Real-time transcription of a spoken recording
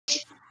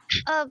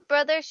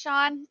Brother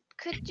Sean,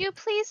 could you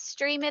please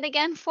stream it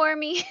again for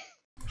me?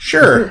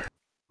 Sure.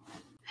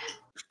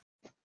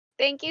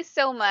 Thank you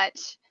so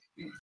much.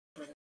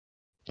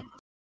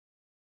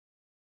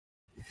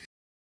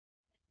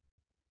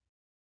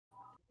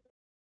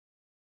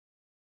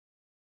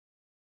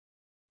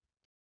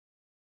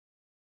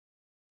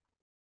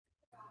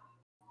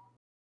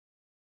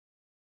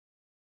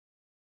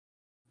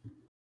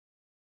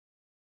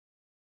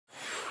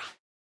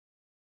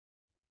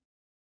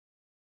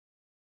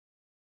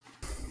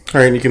 All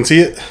right, you can see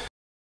it?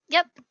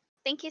 Yep.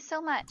 Thank you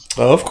so much.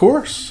 Of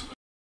course.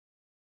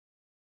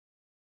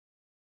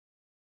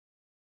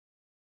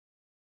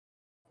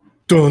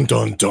 Dun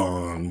dun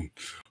dun.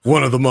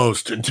 One of the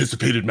most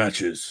anticipated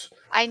matches.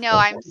 I know,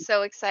 I'm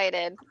so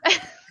excited.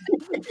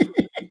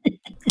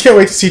 Can't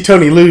wait to see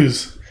Tony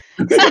lose.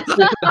 I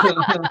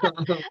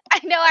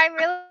know, I'm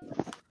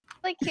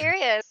really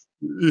curious.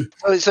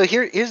 So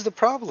here's the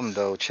problem,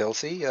 though,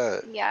 Chelsea.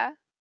 Yeah.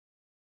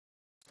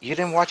 You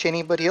didn't watch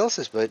anybody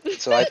else's, but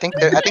so I think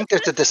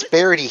there's a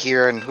disparity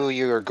here in who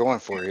you are going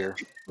for here.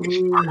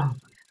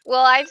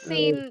 Well, I've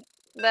seen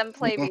them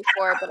play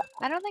before, but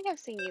I don't think I've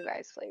seen you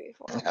guys play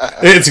before.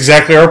 It's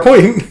exactly our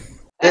point.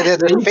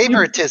 There's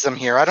favoritism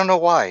here. I don't know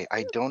why.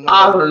 I don't know.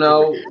 I don't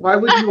know. Why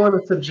would you want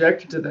to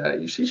subject her to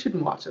that? She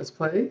shouldn't watch us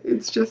play.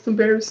 It's just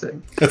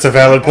embarrassing. That's a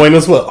valid point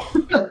as well.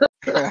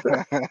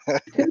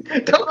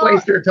 Don't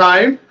waste your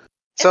time.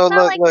 So It's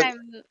not look, like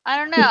I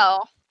don't know.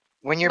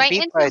 when you're My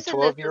beat by a interest in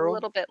this is a 12-year-old,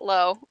 little bit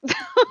low.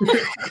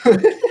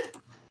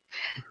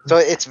 so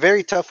it's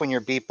very tough when you're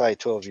beat by a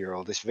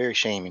 12-year-old. It's very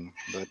shaming,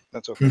 but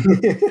that's okay.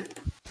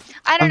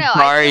 I don't know.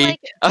 sorry. I feel like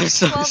I'm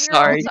so 12-year-olds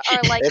sorry. are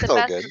like It's the all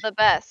best good. of the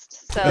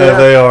best. So Yeah,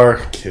 they are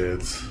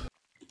kids.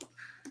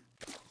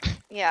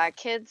 yeah,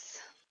 kids.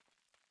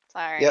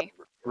 Sorry. Yep.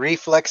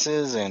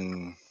 Reflexes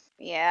and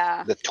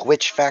Yeah. the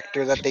twitch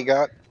factor that they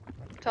got.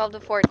 12 to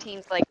 14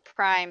 is like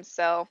prime,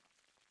 so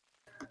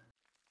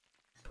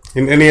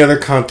In any other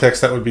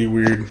context, that would be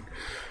weird.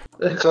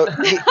 So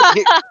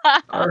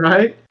All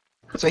right.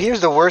 so here's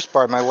the worst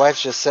part. My wife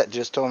just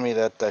told me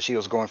that she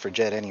was going for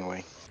Jet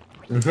anyway.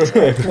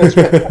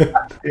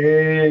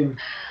 Dang.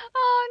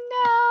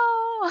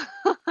 Oh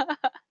no.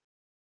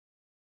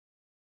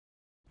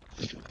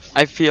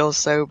 I feel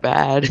so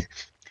bad.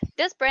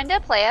 Does Brenda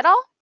play at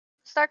all?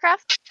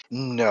 StarCraft?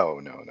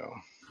 No.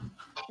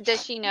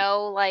 Does she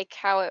know like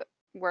how it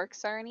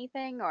works or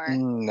anything or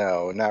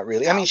No, not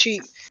really. I mean, she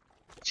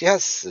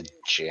has a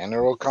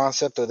general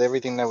concept of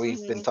everything that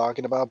we've been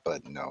talking about,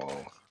 but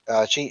no.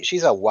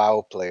 She's a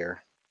WoW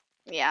player.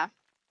 Yeah.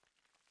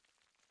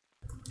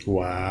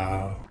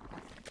 Wow.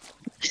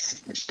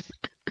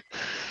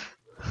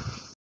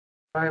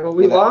 All right, well,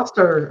 we lost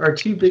our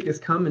two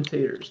biggest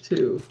commentators,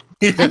 too.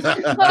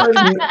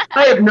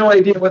 I have no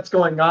idea what's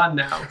going on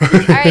now. All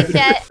right,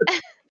 Jet.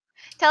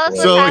 Tell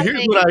us So what's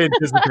here's happening. what I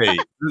anticipate.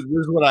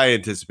 Here's what I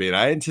anticipate.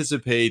 I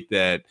anticipate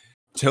that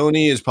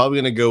Tony is probably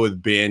going to go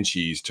with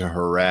Banshees to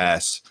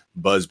harass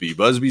Busby.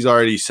 Busby's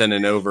already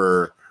sending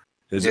over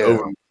his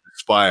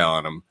spy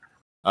on him.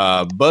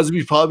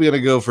 Busby's probably going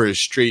to go for his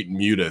straight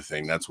Muta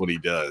thing. That's what he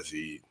does.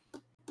 He's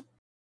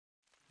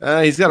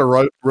got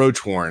a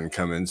roach warren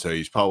coming, so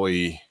he's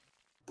probably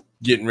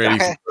getting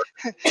ready.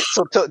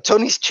 So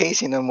Tony's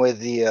chasing him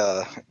with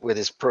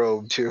his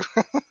probe too.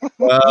 That's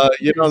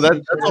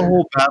a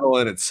whole battle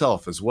in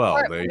itself as well.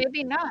 Or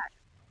maybe not.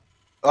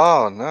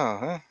 Oh no!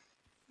 Huh?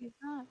 He's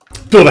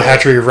not. Build a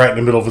hatchery right in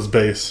the middle of his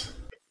base.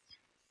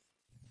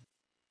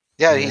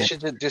 Yeah, he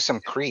should do some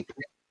creep.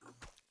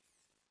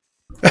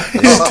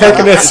 He's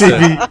taking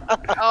SCV.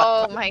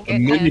 Oh my A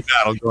mini goodness.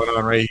 battle going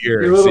on right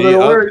here. Do a little bit of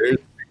work. There's-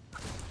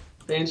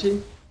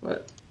 Banshee?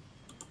 What?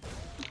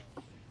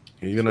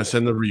 He's gonna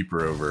send the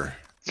Reaper over.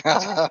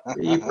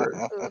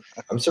 Reaper.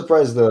 I'm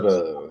surprised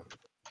that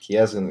he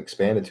hasn't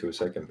expanded to a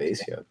second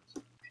base yet,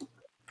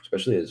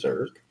 especially a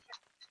Zerg.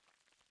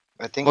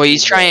 I think. Well,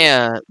 he's trying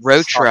to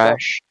roach stock up.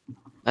 rush.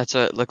 That's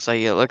what it looks like.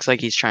 It looks like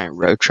he's trying to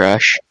roach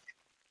rush.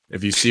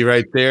 If you see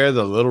right there,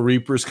 the little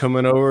Reaper's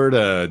coming over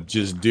to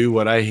just do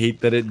what I hate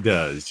that it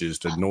does,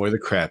 just annoy the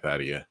crap out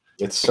of you.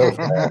 It's so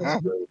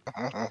fast.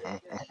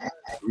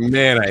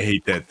 Man, I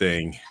hate that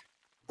thing.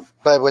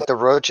 But with the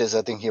roaches,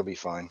 I think he'll be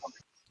fine.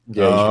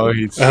 Oh,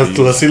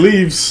 Unless he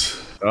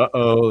leaves.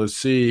 Uh-oh, let's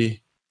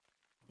see.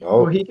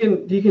 Oh, he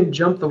can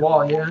jump the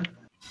wall, yeah.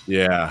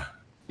 Yeah.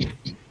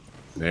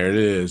 There it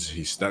is.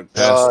 He stuck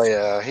past. Oh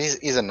yeah,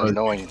 he's an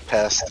annoying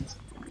pest.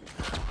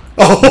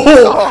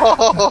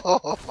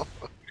 Oh!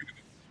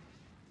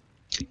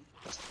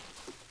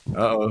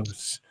 Uh-oh.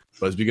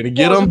 Busby gonna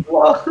get him?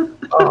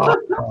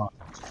 Oh.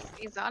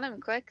 He's on him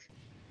quick.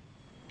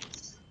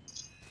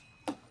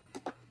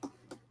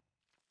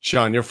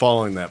 Sean, you're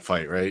following that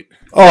fight, right?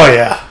 Oh,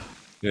 yeah.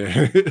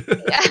 Yeah.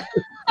 Yeah.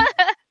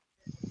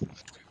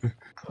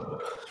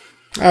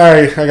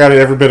 Alright, I got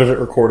every bit of it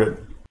recorded.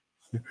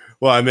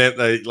 Well, I meant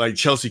like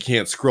Chelsea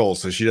can't scroll,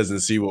 so she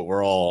doesn't see what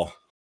we're all.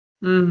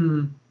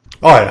 Mm.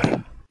 Oh,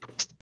 yeah.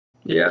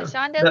 Yeah.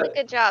 Sean does a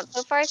good job.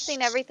 So far I've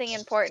seen everything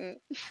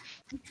important.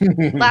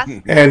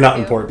 And not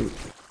important.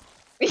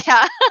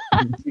 Yeah.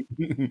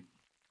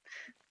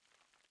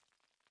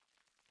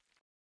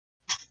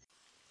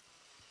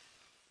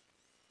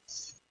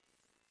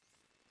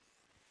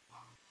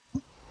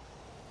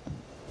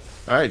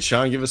 All right,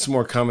 Sean, give us some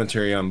more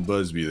commentary on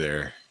Busby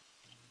there.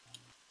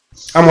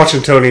 I'm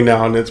watching Tony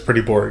now, and it's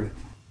pretty boring.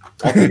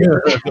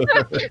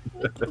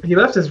 He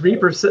left his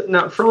Reaper sitting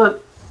out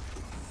front.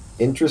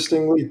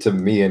 Interestingly, to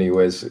me,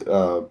 anyways,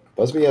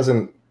 Busby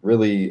hasn't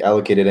really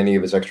allocated any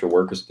of his extra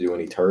workers to do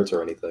any turrets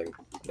or anything,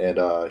 and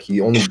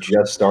he only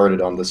just started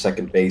on the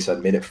second base at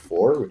minute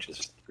 4, which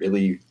is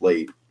really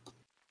late,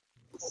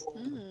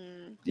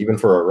 even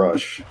for a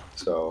rush.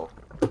 So,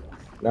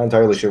 not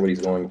entirely sure what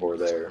he's going for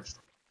there.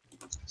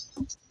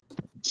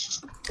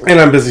 And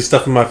I'm busy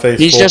stuffing my face.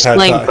 He's full of just pad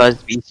playing thai.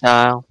 Busby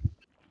style.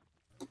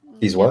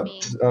 He's what,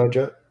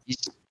 Jet?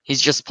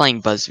 He's just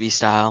playing Busby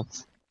style.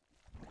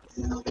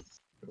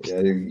 Yeah,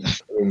 I mean,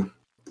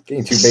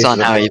 getting 2 This is bases on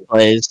how he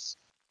plays.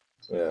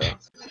 Yeah.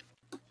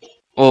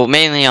 Well,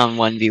 mainly on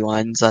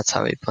 1v1s. That's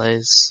how he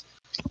plays.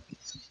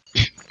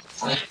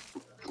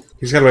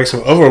 He's got to make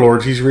some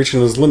overlords. He's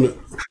reaching his limit.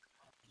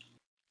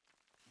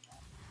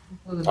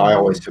 I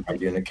always took my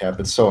unit cap.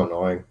 It's so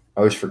annoying. I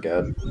always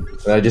forget.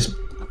 And I just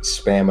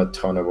spam a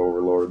ton of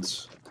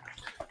overlords.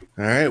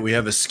 All right, we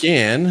have a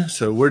scan.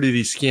 So where did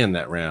he scan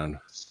that round?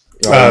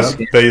 Base.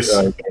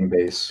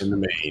 Base. In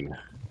the main.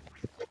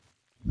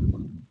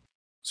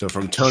 So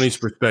from Tony's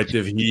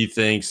perspective, he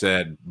thinks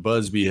that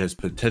Busby has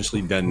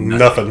potentially done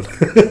nothing.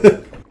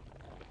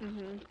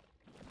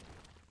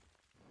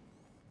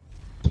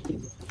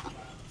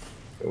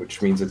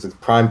 Which means it's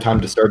prime time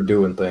to start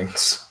doing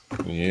things.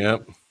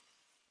 Yep.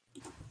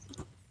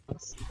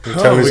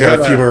 Tony's got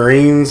a few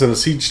Marines and a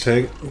siege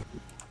tank.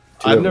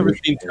 I've never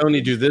seen Tony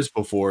do this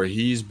before.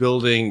 He's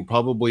building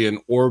probably a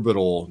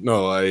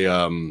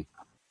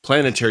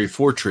planetary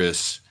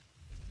fortress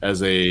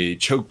as a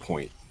choke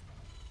point.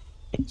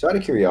 So out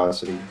of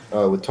curiosity,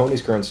 with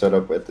Tony's current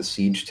setup at the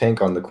siege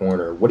tank on the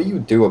corner, what do you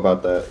do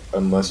about that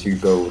unless you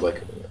go,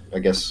 like, I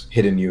guess,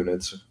 hidden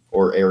units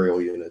or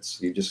aerial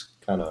units? You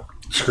just kind of...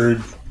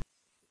 Screwed.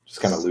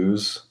 Just kind of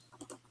lose?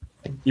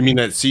 You mean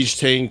that siege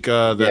tank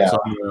that's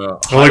on the...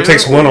 It only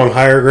takes one on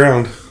higher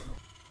ground.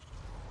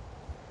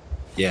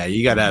 Yeah,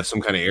 you got to have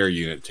some kind of air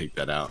unit to take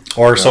that out.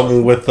 Or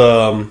something with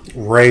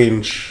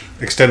range,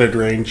 extended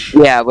range.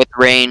 Yeah, with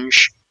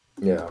range.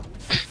 Yeah.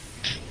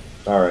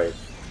 All right.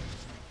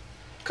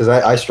 Because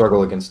I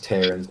struggle against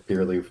Terrans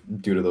purely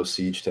due to those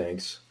siege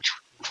tanks.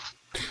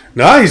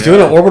 No, he's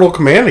doing an orbital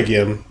command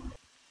again.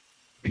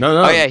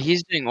 No. Oh yeah,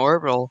 he's doing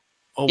orbital.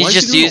 Oh, he's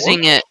just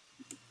using it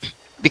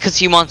because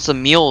he wants the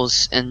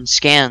mules and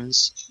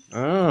scans.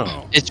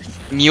 Oh.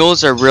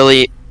 Mules are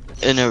really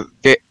a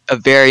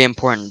very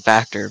important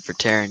factor for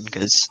Terran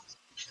because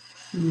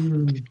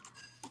it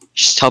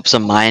just helps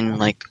him mine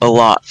like a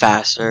lot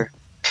faster.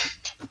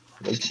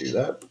 They can do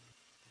that.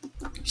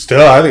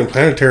 Still, I think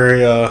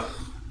planetary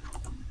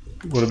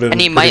would have been. And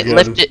he might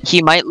lift it.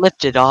 He might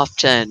lift it off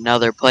to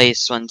another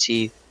place once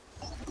he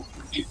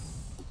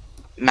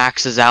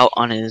maxes out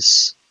on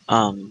his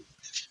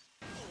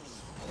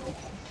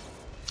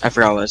I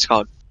forgot what it's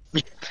called.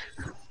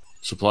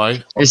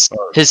 Supply? His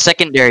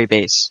secondary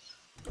base.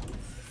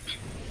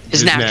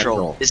 His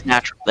natural. His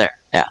natural there.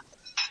 Yeah.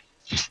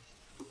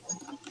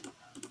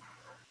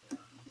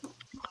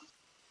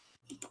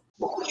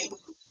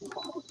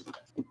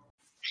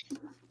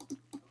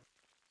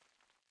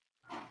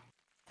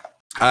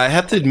 I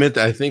have to admit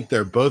that I think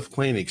they're both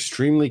playing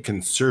extremely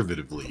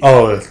conservatively.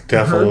 Oh,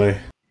 definitely.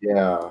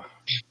 Yeah.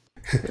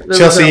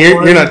 Chelsea,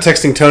 you're not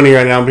texting Tony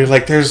right now and be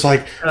like, there's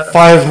like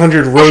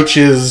 500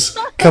 roaches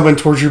coming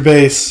towards your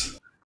base.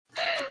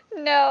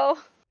 No.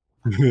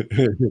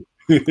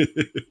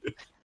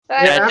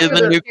 Yeah, do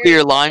the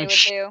nuclear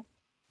launch.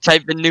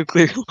 Type in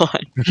nuclear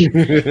launch.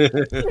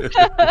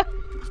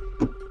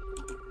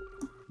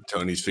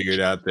 Tony's figured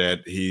out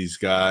that he's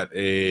got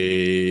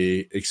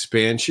a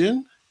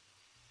expansion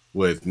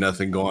with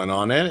nothing going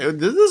on in it.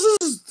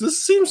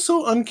 This seems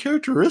so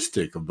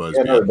uncharacteristic of Busby.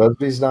 Yeah, no,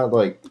 Busby's not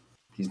like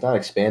he's not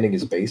expanding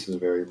his bases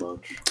very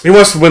much. He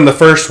wants to win the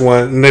first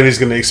one, and then he's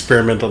going to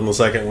experiment on the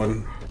second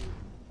one.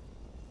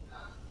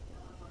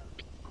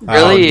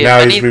 Really, now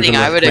if he's moving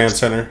anything, to the command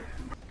center.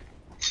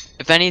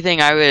 If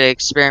anything, I would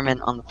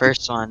experiment on the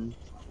first one.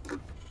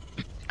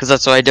 Because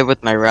that's what I did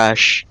with my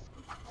rush.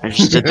 I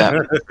just did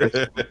that.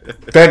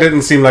 That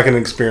didn't seem like an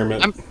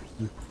experiment.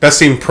 That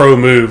seemed pro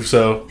move,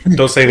 so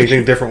don't say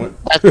anything different.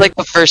 That's like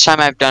the first time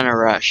I've done a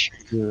rush.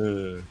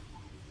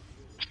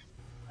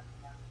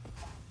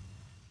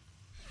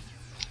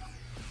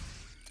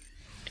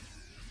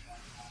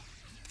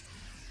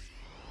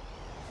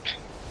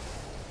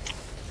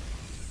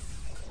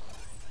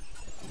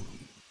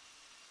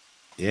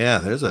 Yeah,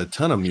 there's a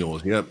ton of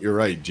mules. Yep, you're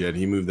right, Jed.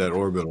 He moved that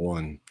orbital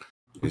one.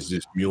 He's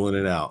just muling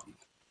it out.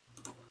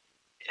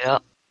 Yeah.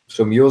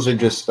 So mules are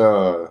just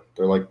they're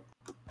like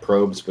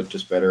probes, but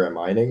just better at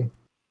mining.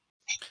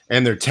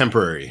 And they're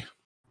temporary.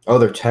 Oh,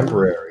 they're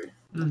temporary.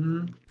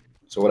 Mm-hmm.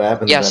 So what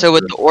happens? Yeah. So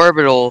with the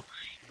orbital,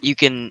 you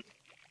can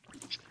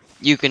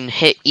you can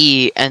hit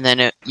E, and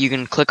then you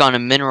can click on a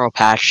mineral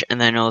patch, and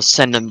then it'll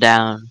send them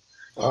down.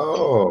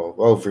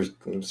 Oh, for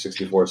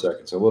 64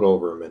 seconds, a little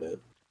over a minute.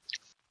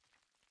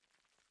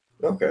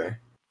 Okay.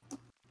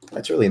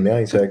 That's really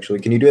nice, actually.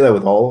 Can you do that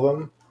with all of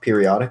them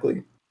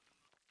periodically?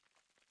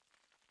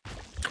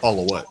 All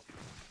of what?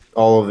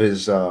 All of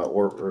his,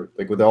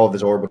 like with all of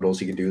his orbitals,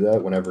 he can do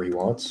that whenever he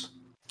wants.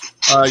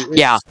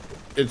 Yeah.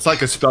 It's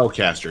like a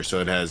spellcaster, so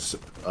it has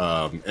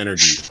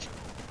energy.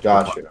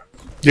 Gotcha.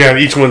 Yeah,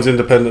 each one's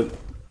independent.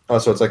 Oh,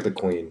 so it's like the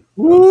queen.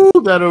 Woo!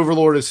 That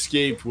Overlord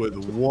escaped with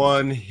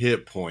 1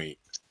 hit point.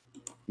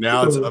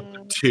 Now it's up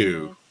to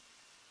 2.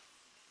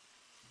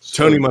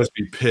 Tony must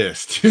be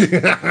pissed.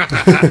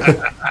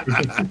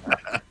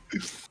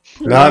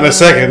 Not in a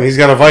second. He's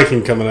got a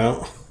Viking coming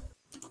out.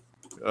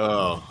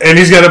 Oh. And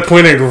he's got it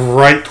pointed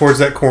right towards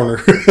that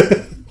corner.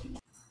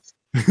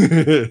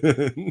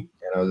 You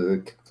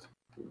know,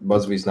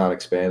 Busby's not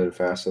expanded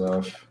fast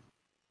enough.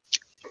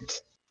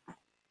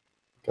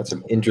 Got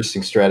some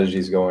interesting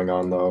strategies going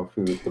on, though,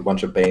 with a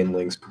bunch of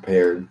Banelings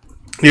prepared.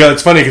 Yeah,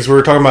 it's funny because we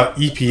were talking about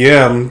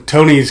EPM.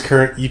 Tony's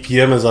current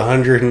EPM is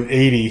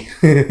 180.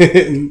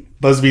 And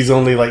Busby's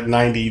only like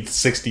 90,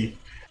 60.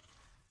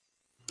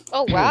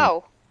 Oh,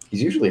 wow.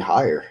 He's usually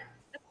higher.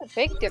 That's a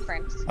big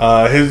difference.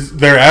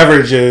 Their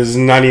average is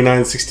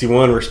 99,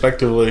 61,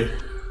 respectively.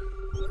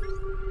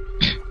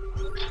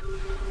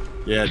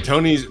 Yeah,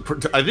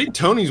 I think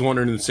Tony's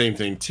wondering the same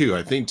thing, too.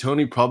 I think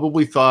Tony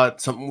probably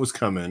thought something was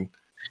coming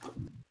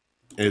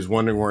and is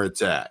wondering where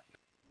it's at.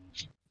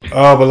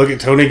 Oh, but look at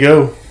Tony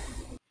go.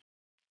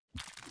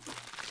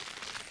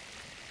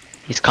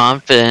 He's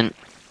confident.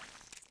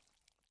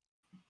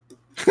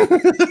 I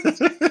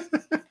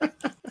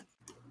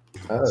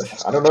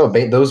don't know.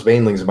 Those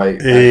Banelings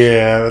might...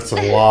 Yeah, that's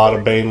a lot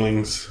of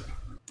Banelings.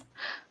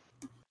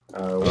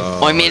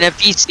 Well, I mean, if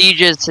he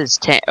sieges his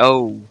tank...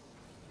 Oh.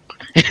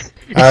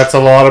 That's a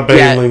lot of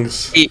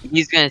Banelings. Yeah,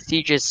 he's gonna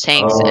siege his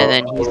tanks, and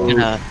then he's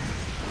gonna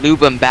lube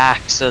them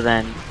back, so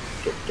then...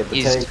 Get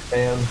the tanks,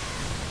 man.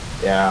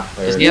 Yeah.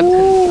 Does he have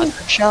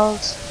concussive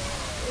shells?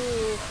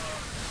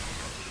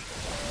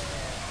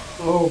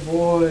 Oh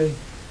boy.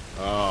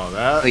 Oh,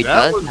 that He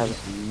does was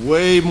have...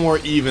 way more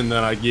even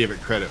than I gave it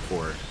credit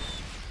for.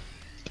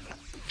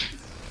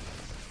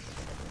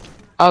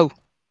 Oh.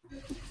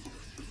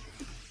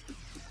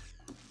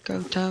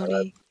 Go,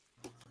 Tony.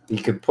 He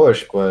could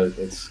push, but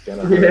it's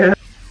gonna hurt. Yeah.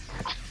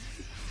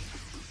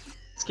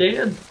 Scan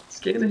ahead. He's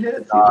giving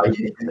him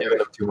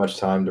too much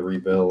time to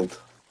rebuild.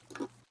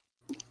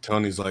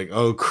 Tony's like,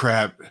 oh,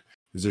 crap.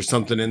 Is there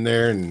something in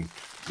there? And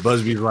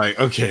Busby's like,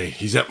 okay,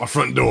 he's at my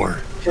front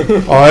door.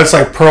 Oh, that's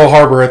like Pearl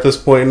Harbor at this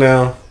point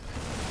now.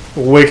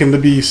 Awaken the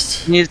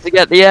beast. He needs to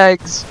get the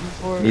eggs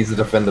before... He needs to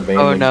defend the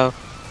Baneling. Oh,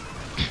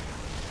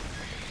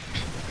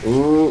 no.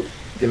 Ooh,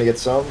 gonna get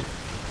some?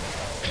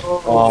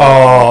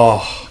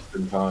 Oh.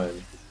 In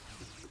time.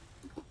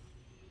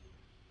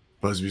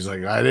 Busby's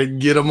like, I didn't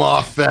get him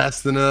off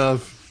fast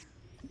enough.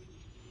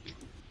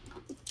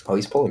 Oh,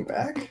 he's pulling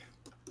back?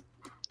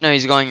 No,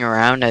 he's going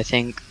around, I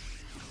think.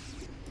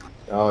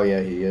 Oh,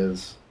 yeah, he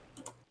is.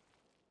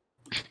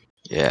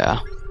 Yeah.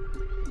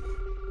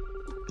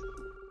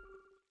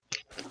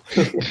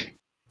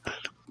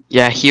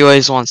 Yeah, he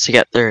always wants to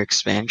get their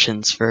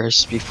expansions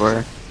first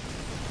before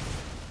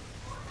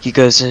he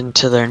goes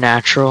into their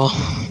natural.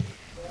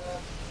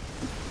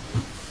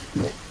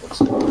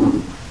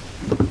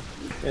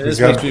 Yeah,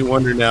 this makes me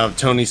wonder now if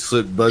Tony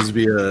slipped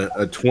Busby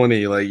a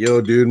 20. Like,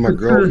 yo, dude, my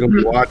girl's gonna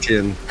be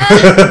watching.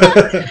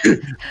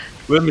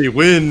 Let me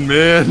win,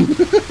 man.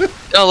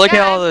 Oh, look at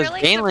Yeah, all I'm those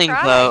really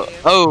banelings, though.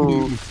 surprised.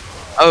 Oh.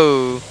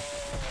 Oh.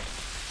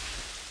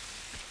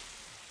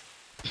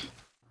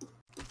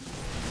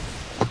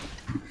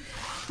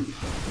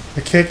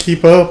 I can't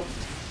keep up.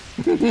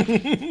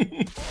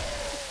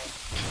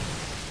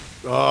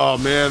 Oh,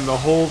 man, the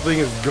whole thing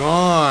is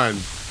gone.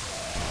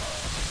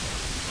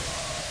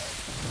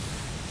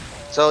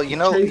 So you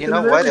know Chasing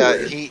what?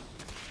 everywhere.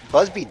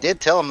 Busby did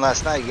tell him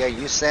last night. Yeah,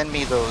 you send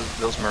me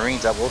those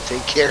Marines. I will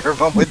take care of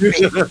them with me.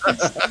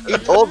 He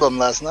told them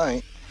last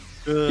night.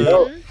 You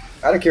know,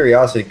 out of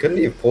curiosity, couldn't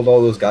he have pulled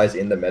all those guys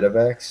into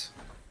medevacs?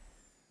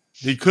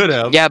 He could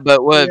have. Yeah, but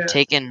it would have Yeah.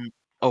 taken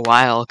a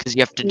while because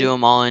you have to do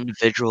them all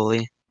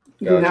individually.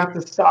 You didn't have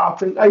to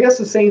stop, and I guess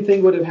the same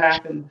thing would have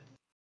happened.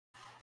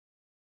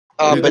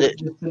 But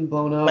It's just been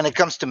blown up. when it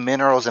comes to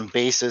minerals and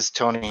bases,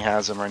 Tony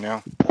has them right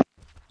now.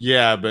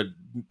 Yeah, but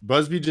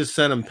Busby just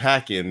sent him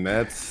packing.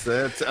 That's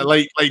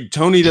like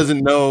Tony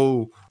doesn't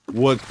know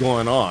what's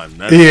going on.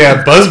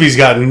 Yeah, Busby's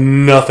got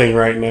nothing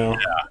right now.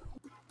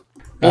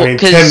 Well, I mean,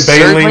 10 'cause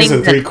Banelings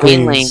and 3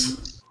 Zerglings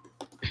Queens.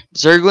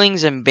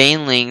 Zerglings and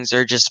Banelings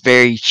are just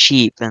very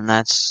cheap, and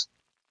that's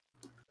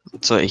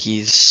what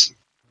he's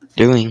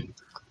doing.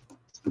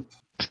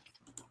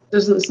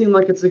 Doesn't seem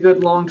like it's a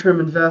good long-term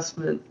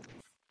investment.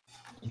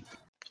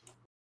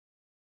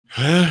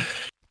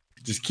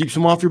 Just keeps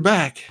him off your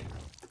back.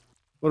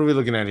 What are we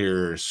looking at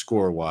here,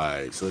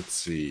 score-wise? Let's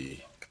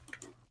see.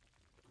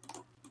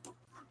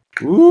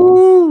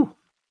 Ooh.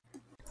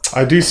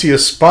 I do see a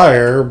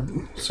Spire,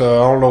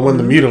 so I don't know when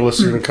the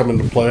Mutalisks are going to come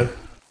into play.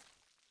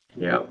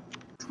 Yep.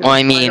 Well,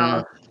 I mean,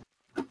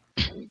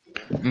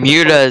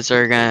 mutas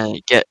are gonna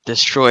get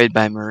destroyed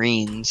by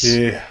Marines.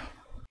 Yeah.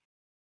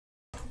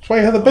 That's why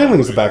you have the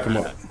Banelings to back them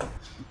up.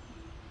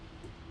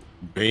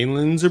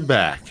 Banelings are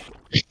back.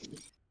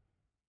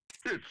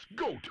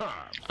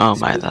 Oh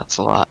my, that's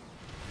a lot.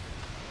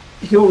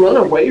 He'll run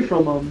away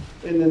from them,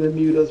 and then the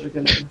mutas are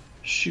gonna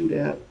shoot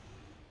at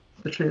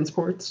the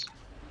transports.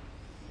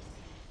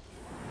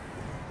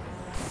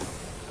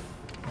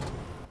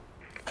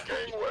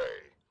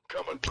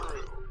 Coming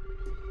through.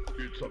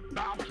 It's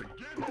about to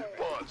get who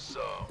wants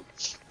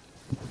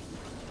some.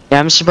 Yeah,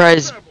 I'm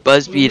surprised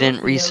Busby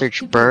didn't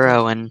research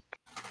Burrow and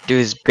do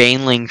his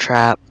Baneling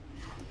trap.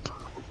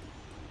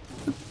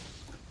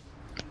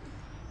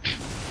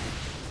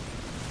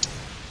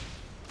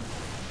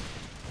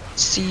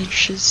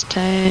 Siege's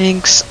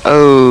tanks.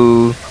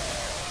 Oh.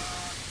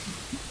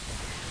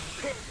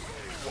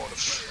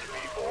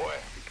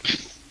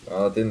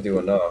 Oh, it didn't do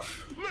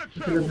enough.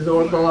 Can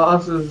absorb the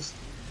losses.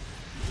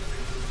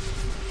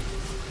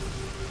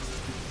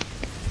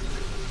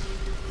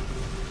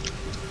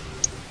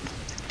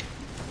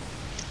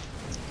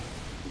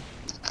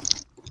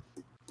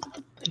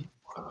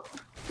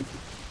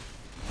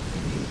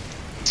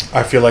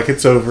 I feel like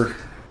it's over.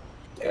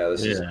 Yeah,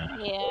 this is.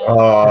 Yeah.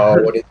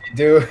 Oh, what did he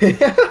do?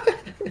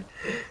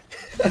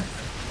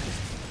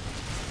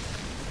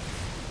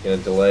 Gonna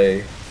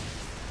delay.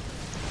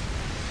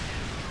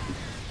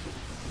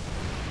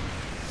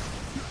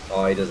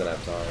 Oh, he doesn't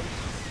have time.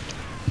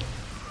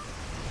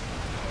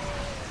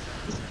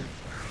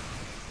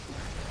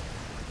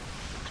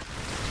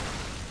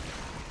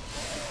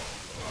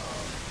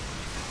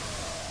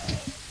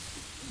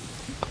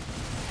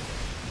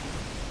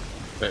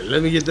 Right,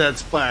 let me get that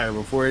Spire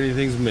before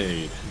anything's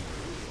made.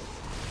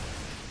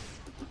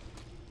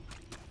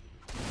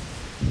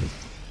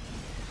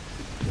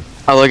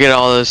 Oh, look at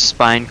all those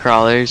spine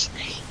crawlers.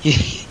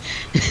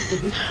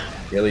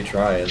 Really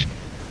trying.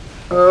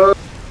 Uh,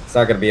 It's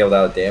not gonna be able to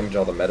out damage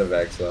all the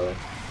medevacs though.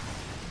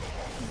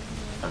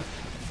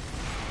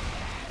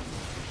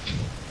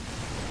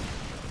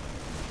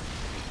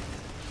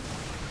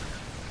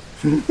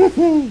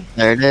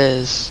 There it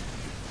is.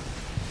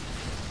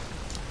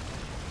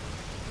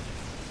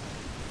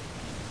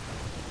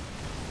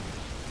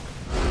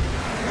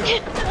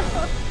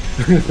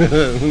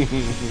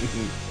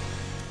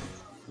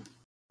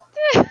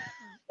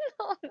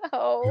 Oh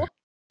no.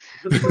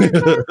 Poor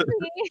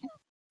Busby.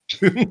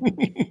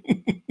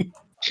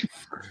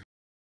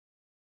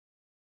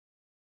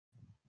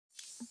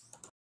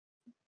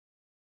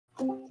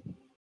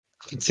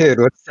 Dude,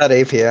 what's that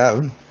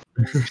APM?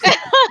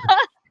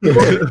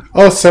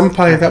 Oh,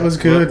 Senpai, that was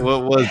good.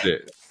 What was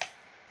it?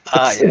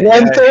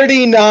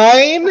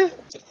 139?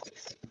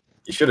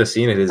 You should have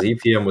seen it. His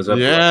EPM was up.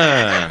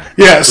 Yeah.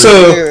 Yeah,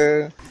 so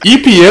Dude.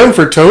 EPM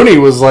for Tony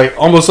was like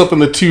almost up in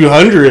the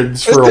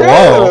 200s for a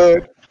while.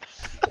 Dude.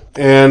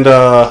 And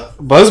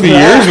Busby,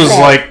 yours was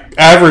like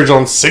average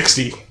on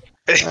 60.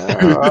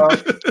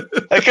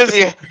 Because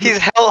he's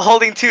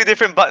holding two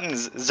different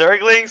buttons: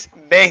 Zerglings,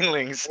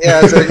 Banelings.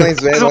 Yeah,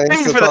 Zerglings, I was waiting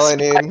Banelings, for that's all I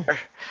the need. Spire.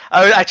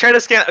 I tried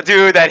to scan,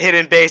 dude, that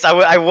hidden base.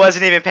 I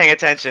wasn't even paying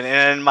attention,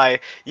 and my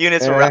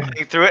units were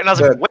routing through it, and I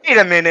was like, wait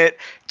a minute,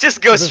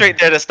 just go straight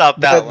there to stop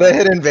that The one.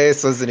 hidden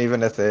base wasn't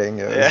even a thing.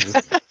 It was Yeah.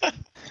 just...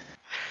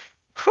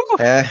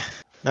 Yeah.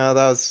 No,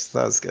 that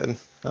was good.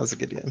 That was a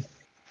good game.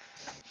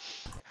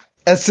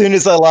 As soon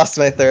as I lost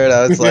my third,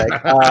 I was like,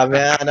 ah,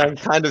 man, I'm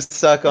kind of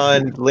stuck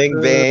on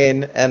Ling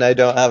Bane, and I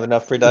don't have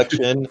enough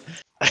production.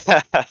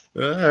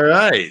 All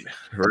right.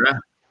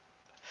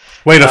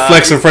 Way to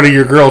flex in front of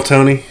your girl,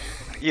 Tony.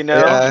 You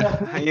know,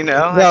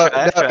 No,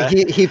 I tried.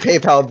 he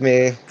PayPal'd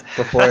me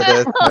before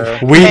this. So.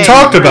 We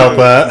talked about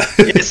that.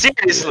 Yeah,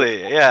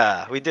 seriously,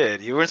 yeah, we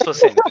did. You weren't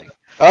supposed to say anything.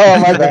 Oh,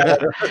 my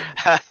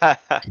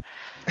bad.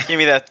 Give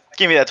me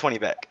that 20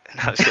 back.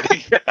 No, I was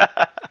kidding.